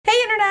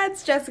Yeah,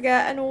 it's Jessica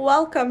and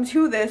welcome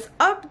to this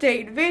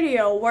update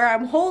video where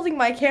I'm holding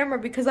my camera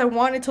because I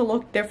want it to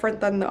look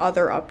different than the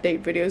other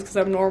update videos because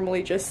I'm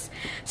normally just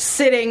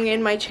sitting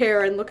in my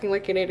chair and looking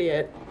like an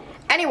idiot.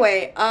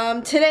 Anyway,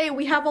 today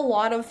we have a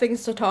lot of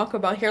things to talk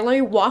about here. Let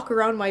me walk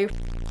around my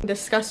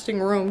disgusting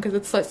room because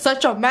it's like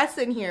such a mess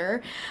in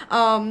here.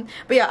 But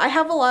yeah, I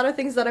have a lot of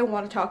things that I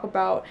want to talk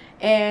about,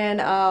 and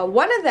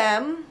one of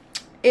them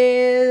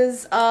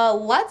is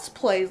let's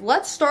plays.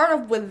 Let's start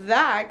off with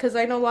that because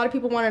I know a lot of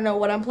people want to know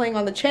what I'm playing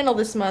on the channel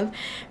this month,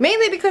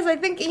 mainly because I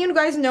think you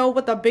guys know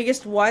what the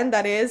biggest one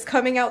that is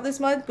coming out this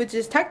month, which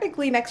is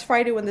technically next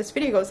Friday when this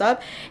video goes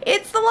up.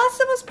 It's The Last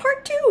of Us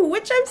Part 2,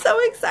 which I'm so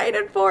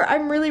excited for.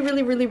 I'm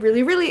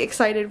really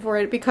excited for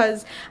it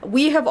because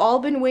we have all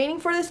been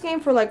waiting for this game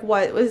for like,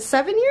 what was it,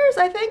 7 years?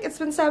 I think it's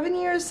been 7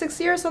 years, 6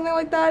 years, something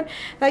like that.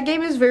 That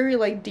game is very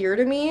like dear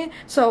to me,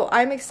 so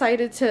I'm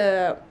excited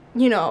to,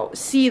 you know,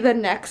 see the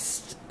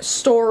next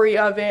story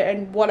of it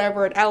and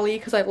whatever, and Ellie,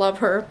 because I love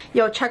her.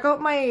 Yo, check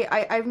out my,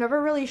 I've never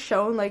really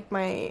shown like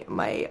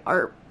my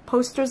art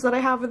posters that I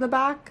have in the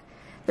back.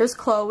 There's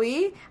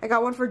Chloe. I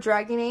got one for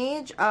Dragon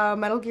Age.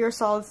 Metal Gear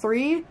Solid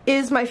 3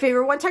 is my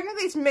favorite one.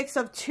 Technically it's a mix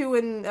of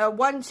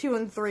 1, 2,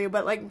 and 3,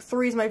 but like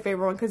 3 is my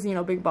favorite one because, you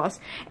know, Big Boss.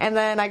 And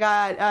then I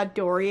got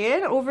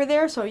Dorian over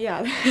there, so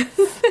yeah.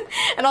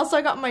 And also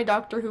I got my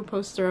Doctor Who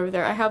poster over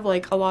there. I have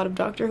like a lot of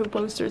Doctor Who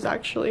posters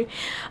actually.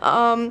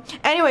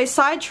 Anyway,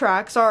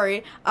 sidetrack,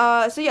 sorry.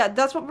 So yeah,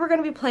 that's what we're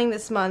gonna be playing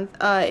this month,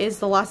 is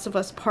The Last of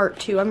Us Part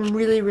 2. I'm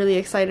really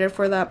excited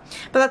for that.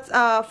 But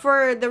that's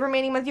for the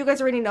remaining month. You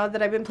guys already know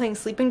that I've been playing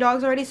Sleeping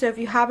Dogs already, so if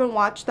you haven't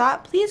watched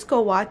that, please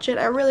go watch it.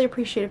 I really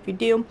appreciate if you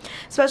do,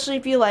 especially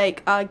if you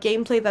like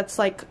gameplay that's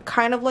like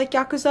kind of like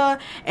Yakuza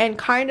and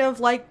kind of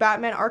like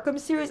Batman Arkham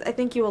series. I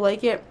think you will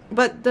like it,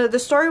 but the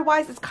story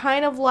wise it's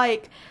kind of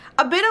like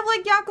a bit of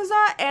like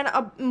Yakuza and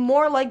a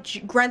more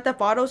like Grand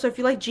Theft Auto. So if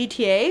you like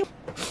GTA,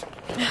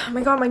 oh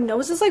my god, my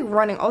nose is like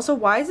running. Also,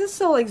 why is this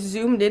so like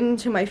zoomed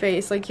into my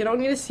face? Like, you don't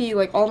need to see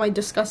like all my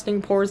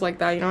disgusting pores like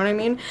that, you know what I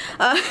mean?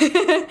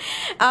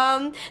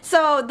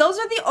 So those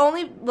are the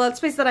only Let's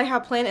Plays that I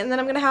have planned, and then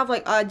I'm gonna have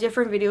like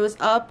different videos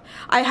up.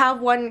 I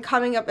have one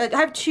coming up. I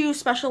have 2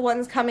 special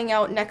ones coming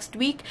out next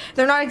week.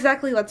 They're not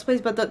exactly Let's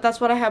Plays, but that's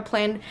what I have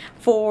planned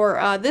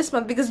for this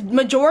month, because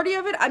majority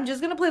of it I'm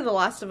just gonna play The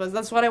Last of Us.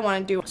 That's what I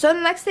want to do. So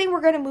the next thing we're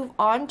gonna move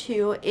on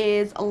to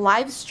is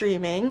live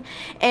streaming,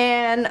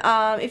 and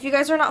if you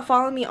guys are not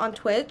following me on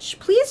Twitch,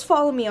 please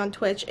follow me on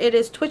Twitch. It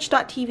is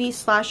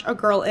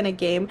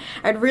twitch.tv/AGirlAndAGame.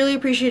 I'd really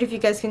appreciate if you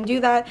guys can do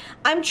that.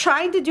 I'm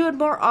trying to do it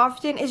more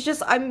often. It's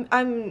just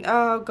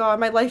oh god,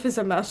 my life is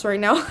a mess right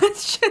now.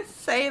 Let's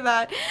just say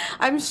that.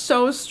 I'm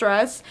so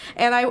stressed,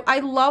 and I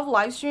love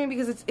live streaming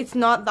because it's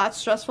not that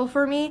stressful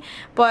for me,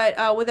 but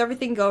with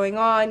everything going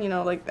on, you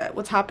know, like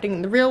what's happening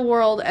in the real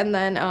world, and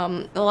then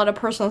a lot of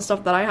personal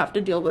stuff that I have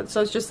to deal with,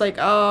 so it's just like,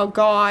 oh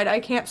god, I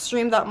can't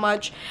stream that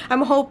much.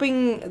 I'm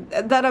hoping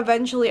that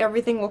eventually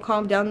everything will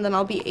calm down and then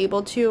I'll be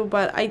able to,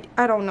 but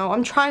I don't know.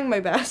 I'm trying my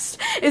best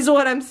is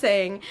what I'm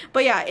saying.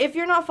 But yeah, if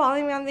you're not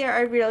following me on there,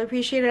 I'd really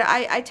appreciate it.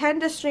 I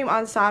tend to stream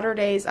on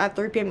Saturdays at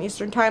 3 p.m.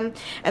 Eastern time,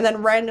 and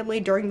then randomly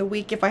during the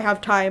week if I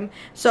have time.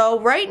 So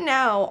right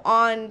now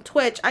on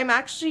Twitch, I'm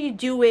actually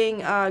doing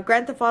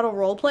Grand Theft Auto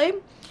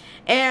roleplay.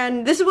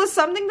 And this was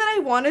something that I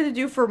wanted to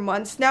do for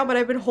months now, but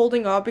I've been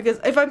holding off because,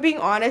 if I'm being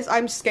honest,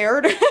 I'm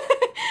scared.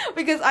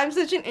 Because I'm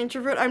such an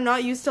introvert. I'm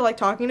not used to like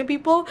talking to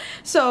people.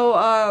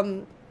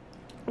 So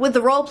with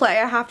the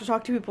roleplay, I have to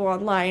talk to people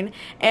online,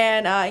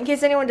 and in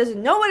case anyone doesn't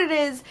know what it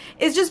is,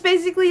 it's just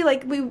basically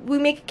like we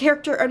make a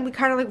character and we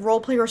kind of like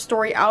roleplay our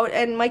story out,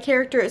 and my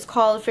character is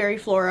called Fairy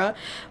Flora.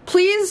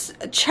 Please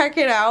check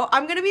it out.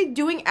 I'm gonna be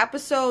doing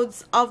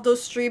episodes of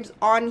those streams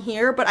on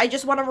here, but I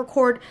just want to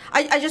record,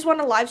 I just want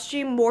to live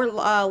stream more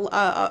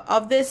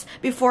of this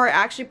before I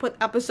actually put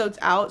episodes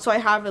out, so I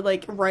have it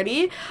like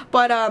ready.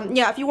 But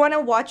yeah, if you want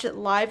to watch it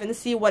live and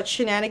see what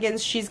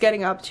shenanigans she's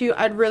getting up to,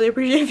 I'd really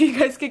appreciate if you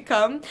guys could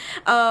come.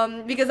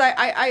 Because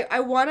I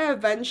want to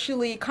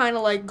eventually kind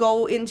of like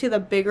go into the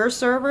bigger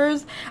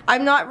servers.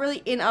 I'm not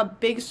really in a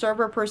big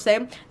server per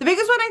se. The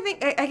biggest one I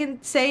think I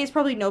can say is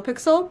probably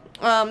NoPixel.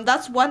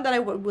 That's one that I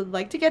would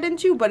like to get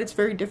into, but it's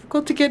very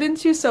difficult to get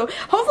into, so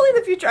hopefully in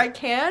the future I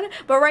can.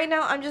 But right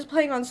now I'm just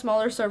playing on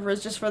smaller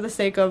servers just for the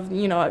sake of,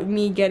 you know,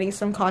 me getting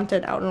some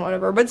content out and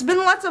whatever. But it's been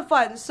lots of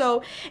fun,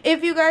 so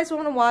if you guys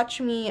want to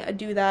watch me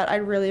do that,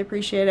 I'd really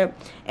appreciate it.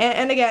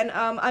 And again,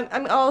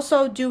 I'm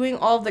also doing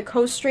all of the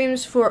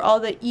co-streams for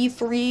all the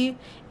E3,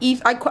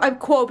 I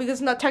quote because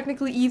it's not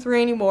technically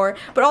E3 anymore,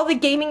 but all the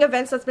gaming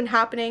events that's been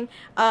happening.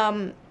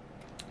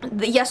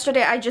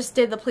 Yesterday I just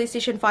did the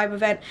PlayStation 5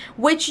 event,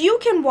 which you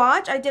can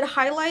watch. I did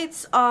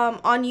highlights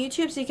on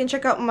YouTube, so you can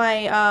check out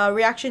my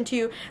reaction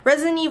to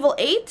Resident Evil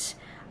 8,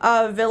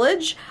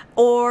 Village,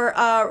 or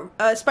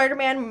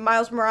Spider-Man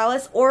Miles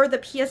Morales, or the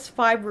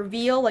PS5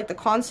 reveal, like the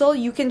console.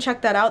 You can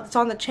check that out. It's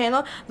on the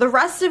channel. The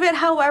rest of it,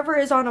 however,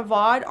 is on a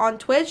VOD on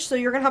Twitch, so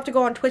you're gonna have to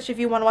go on Twitch if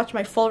you want to watch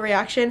my full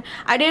reaction.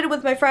 I did it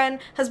with my friend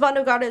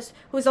Husbando Goddess,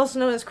 who is also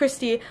known as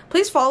Christy.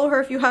 Please follow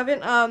her if you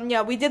haven't.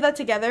 Yeah, we did that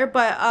together,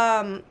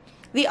 but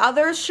the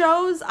other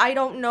shows, I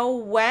don't know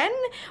when,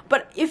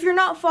 but if you're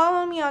not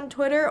following me on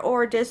Twitter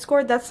or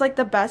Discord, that's like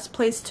the best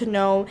place to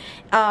know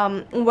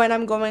when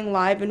I'm going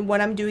live and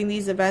when I'm doing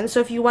these events. So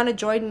if you want to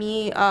join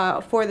me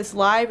for this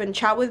live and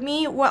chat with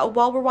me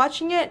while we're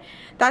watching it,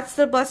 that's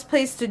the best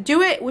place to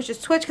do it, which is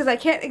Twitch, because I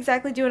can't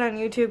exactly do it on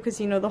YouTube because,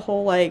 you know, the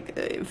whole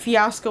like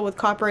fiasco with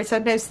copyright.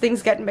 Sometimes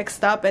things get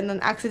mixed up and then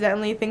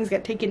accidentally things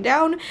get taken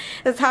down.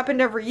 That's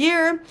happened every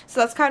year, so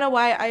that's kind of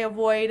why I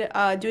avoid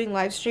doing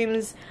live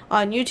streams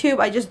on YouTube.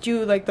 I just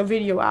do like the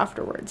video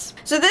afterwards.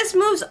 So this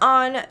moves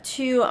on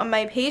to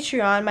my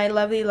Patreon, my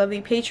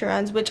lovely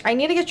Patreons, which I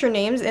need to get your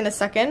names in a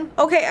second.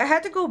 Okay, I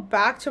had to go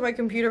back to my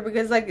computer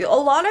because like a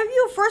lot of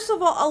you, first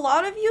of all, a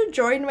lot of you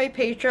joined my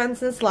Patreon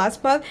since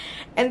last month,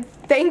 and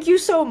thank you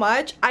so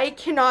much. I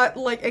cannot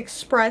like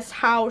express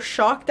how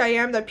shocked I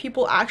am that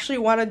people actually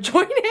want to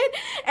join it,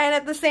 and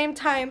at the same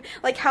time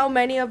like how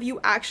many of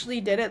you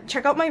actually did it.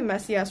 Check out my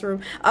messy ass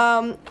room.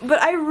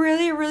 But I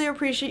really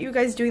appreciate you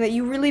guys doing that.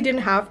 You really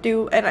didn't have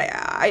to, and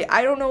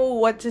I don't know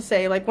what to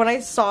say. Like when I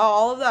saw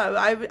all of that,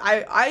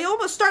 I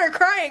almost started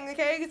crying,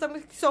 okay, because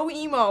I'm so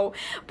emo.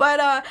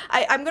 But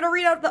I'm gonna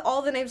read out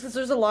all the names because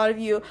there's a lot of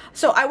you.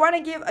 So I want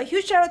to give a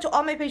huge shout out to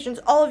all my patrons,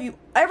 all of you,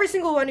 every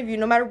single one of you,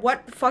 no matter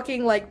what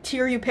fucking like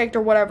tier you picked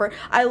or whatever.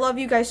 I love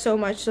you guys so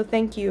much, so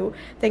thank you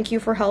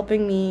for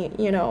helping me,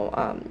 you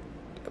know,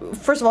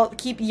 first of all,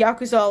 keep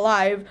Yakuza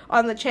alive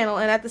on the channel,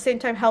 and at the same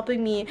time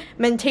helping me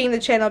maintain the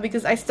channel,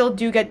 because I still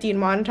do get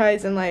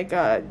demonetized and like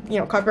you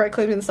know, copyright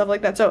claims and stuff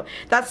like that. So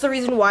that's the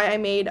reason why I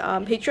made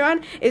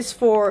Patreon, is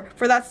for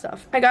that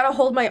stuff. I gotta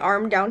hold my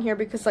arm down here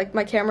because like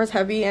my camera's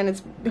heavy and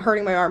it's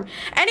hurting my arm.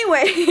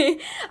 Anyway,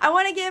 I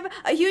want to give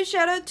a huge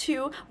shout out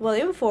to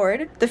William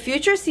Ford, The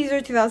Future Caesar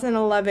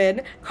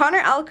 2011,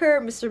 Connor Alker,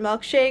 Mr.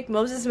 Milkshake,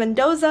 Moses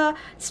Mendoza,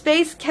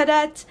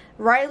 SpaceKatdet,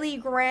 Riley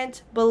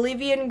Grant,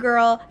 Bolivian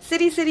Girl,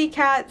 City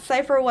Cat,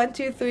 Sifer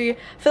 123,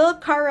 Philip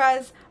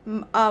Carras,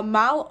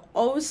 Mal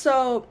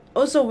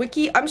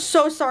Ossowicki. I'm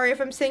so sorry if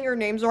I'm saying your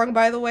names wrong,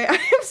 by the way. I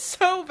am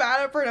so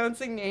bad at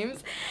pronouncing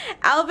names.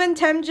 Alvin,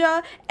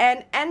 Temja,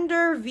 and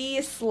Ender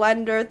V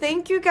Slender.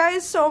 Thank you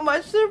guys so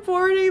much for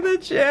supporting the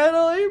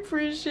channel. I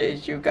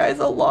appreciate you guys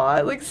a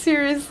lot. Like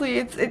seriously,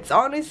 it's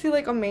honestly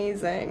like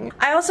amazing.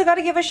 I also got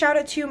to give a shout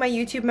out to my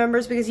YouTube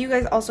members because you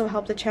guys also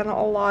help the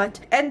channel a lot.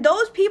 And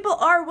those people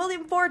are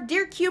William Ford,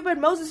 Dear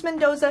Cuban, Moses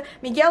Mendoza,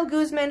 Miguel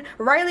Guzman,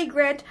 Riley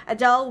Grant,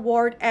 Adele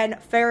Ward,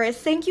 and Ferris.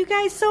 Thank you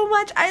guys so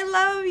much. I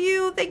love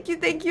you. Thank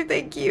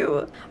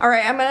you.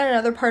 Alright, I'm in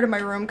another part of my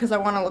room because I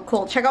want to look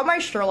cool. Check out my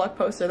Sherlock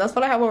poster. That's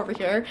what I have over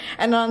here.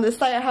 And on this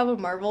side I have a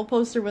Marvel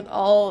poster with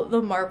all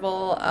the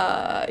Marvel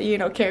you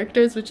know,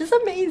 characters, which is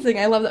amazing.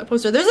 I love that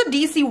poster. There's a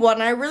DC one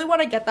and I really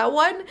want to get that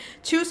one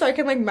too so I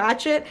can like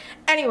match it.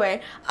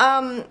 Anyway,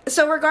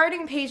 so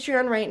regarding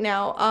Patreon right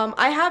now,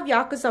 I have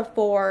Yakuza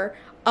 4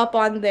 up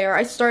on there.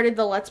 I started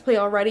the Let's Play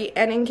already,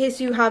 and in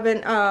case you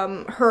haven't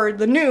heard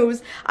the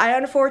news, I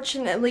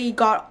unfortunately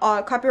got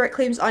copyright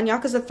claims on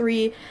Yakuza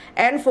 3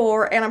 and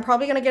 4, and I'm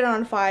probably gonna get it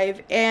on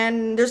 5,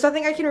 and there's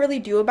nothing I can really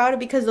do about it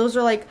because those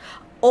are like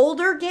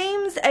older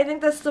games. I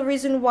think that's the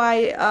reason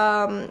why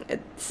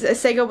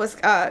Sega was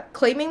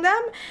claiming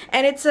them,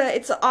 and it's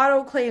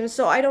auto claim,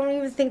 so I don't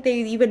even think they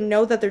even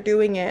know that they're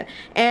doing it.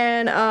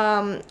 And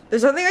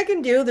there's nothing I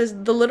can do. There's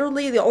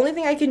literally the only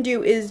thing I can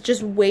do is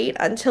just wait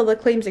until the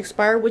claims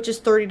expire, which is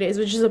 30 days,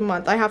 which is a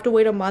month. I have to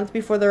wait a month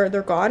before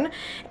they're gone.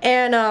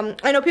 And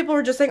I know people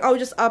were just saying, oh,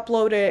 just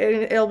upload it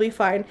and it'll be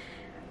fine.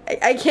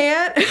 I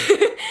can't,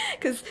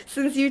 because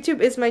since YouTube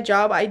is my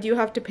job, I do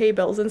have to pay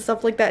bills and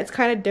stuff like that. It's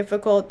kind of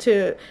difficult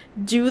to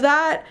do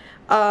that.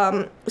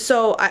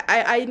 So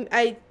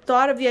I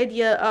thought of the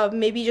idea of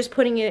maybe just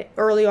putting it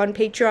early on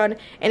Patreon,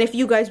 and if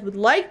you guys would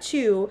like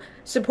to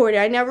support it,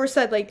 I never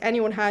said like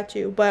anyone had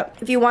to, but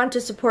if you want to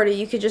support it,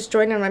 you could just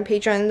join on my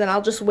Patreon, and then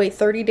I'll just wait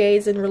 30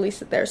 days and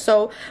release it there.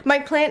 So my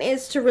plan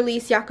is to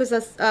release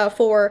Yakuza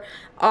 4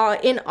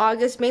 in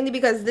August, mainly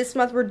because this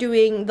month we're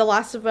doing The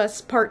Last of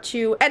Us Part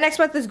 2, and next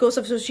month is Ghost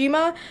of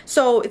Tsushima,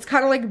 so it's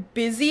kind of like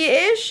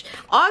busy-ish.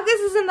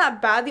 August isn't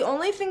that bad. The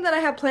only thing that I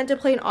have planned to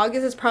play in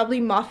August is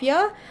probably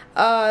Mafia,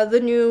 the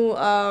new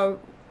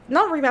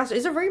not remaster,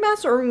 is it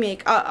remaster or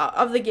remake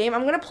of the game?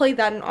 I'm gonna play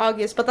that in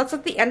August, but that's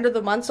at the end of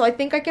the month, so I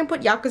think I can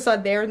put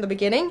Yakuza there in the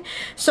beginning.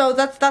 So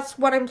that's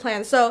what I'm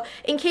planning. So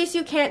in case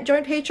you can't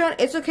join Patreon,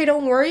 it's okay,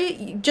 don't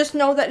worry. Just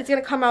know that it's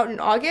gonna come out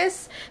in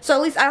August, so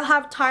at least I'll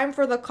have time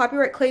for the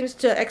copyright claims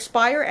to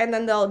expire, and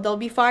then they'll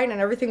be fine and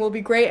everything will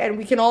be great, and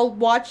we can all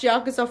watch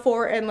Yakuza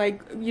 4 and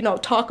like, you know,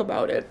 talk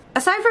about it.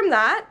 Aside from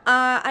that,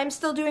 I'm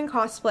still doing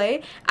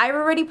cosplay. I've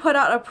already put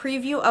out a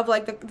preview of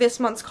like this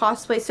month's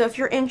cosplay, so if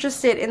you're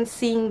interested in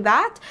seeing doing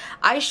that.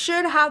 I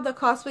should have the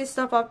cosplay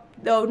stuff up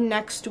though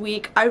next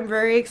week. I'm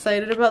very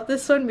excited about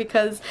this one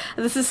because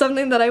this is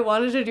something that I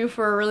wanted to do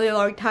for a really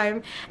long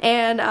time,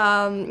 and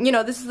you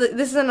know, this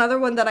is another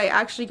one that I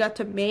actually got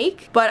to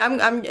make. But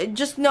I'm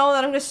just know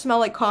that I'm gonna smell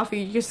like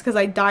coffee just because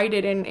I dyed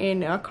it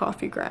in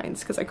coffee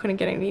grinds because I couldn't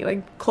get any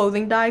like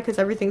clothing dye because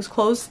everything's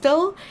closed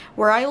still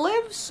where I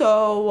live.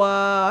 So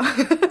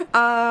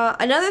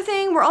another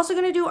thing, we're also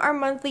gonna do our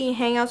monthly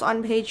hangouts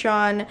on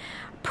Patreon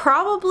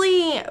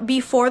probably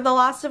before The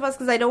Last of Us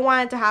because I don't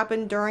want it to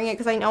happen during it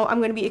because I know I'm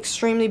going to be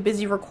extremely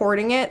busy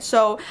recording it.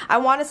 So I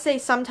want to say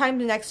sometime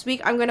next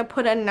week I'm going to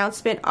put an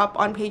announcement up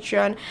on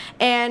Patreon,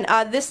 and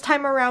this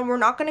time around we're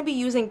not going to be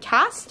using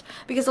Cast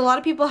because a lot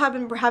of people have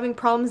been having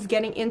problems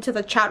getting into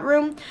the chat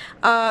room.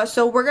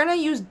 So we're going to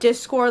use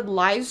Discord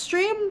live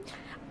stream.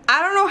 I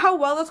don't know how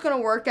well that's going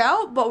to work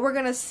out, but we're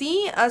going to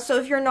see. So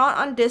if you're not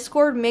on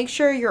Discord, make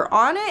sure you're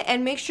on it,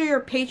 and make sure your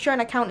Patreon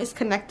account is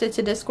connected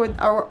to Discord,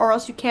 or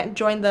else you can't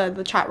join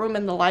the chat room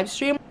and the live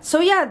stream. So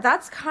yeah,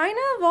 that's kind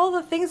of all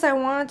the things I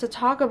wanted to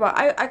talk about.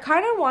 I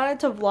kind of wanted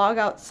to vlog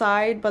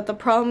outside, but the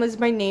problem is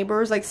my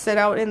neighbors like sit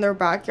out in their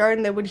backyard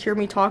and they would hear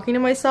me talking to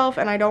myself,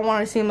 and I don't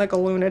want to seem like a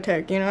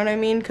lunatic, you know what I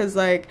mean? Because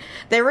like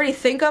they already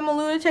think I'm a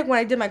lunatic when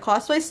I did my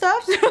cosplay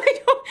stuff, so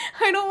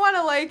I don't want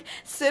to like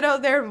sit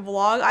out there and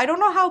vlog. I don't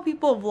know how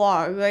people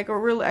vlog, like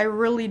I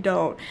really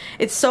don't.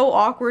 It's so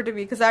awkward to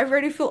me because I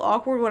already feel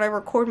awkward when I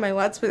record my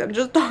Let's Play. I'm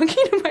just talking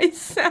to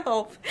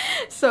myself.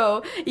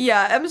 So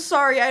yeah, I'm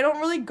sorry, I don't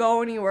really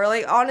go anywhere.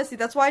 Like honestly,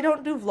 that's why I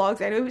don't do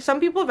vlogs. I know some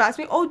people have asked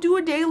me, oh, do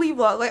a daily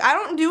vlog. Like I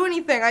don't do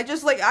anything. I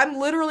just like, I'm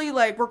literally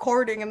like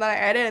recording and then I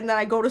edit and then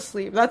I go to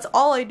sleep. That's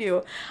all I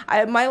do.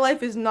 My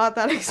life is not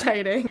that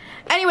exciting.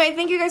 Anyway,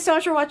 thank you guys so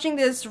much for watching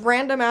this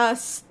random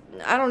ass,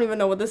 I don't even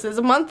know what this is,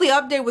 a monthly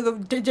update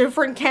with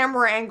different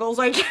camera angles,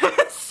 I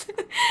guess.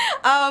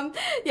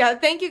 Yeah,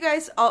 thank you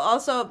guys.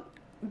 Also,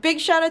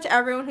 big shout out to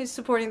everyone who's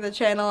supporting the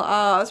channel,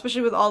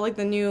 especially with all like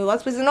the new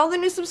Let's Plays and all the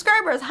new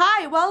subscribers.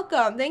 Hi,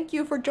 welcome. Thank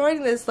you for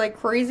joining this like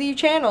crazy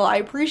channel. I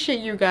appreciate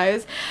you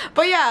guys.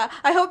 But yeah,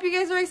 I hope you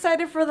guys are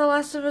excited for The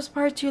Last of Us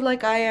Part 2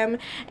 like I am,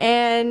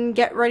 and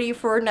get ready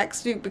for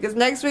next week because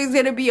next week's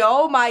gonna be,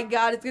 oh my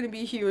god, it's gonna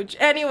be huge.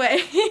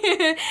 Anyway,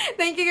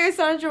 thank you guys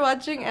so much for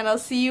watching, and I'll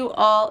see you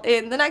all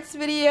in the next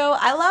video.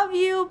 I love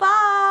you.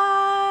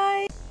 Bye.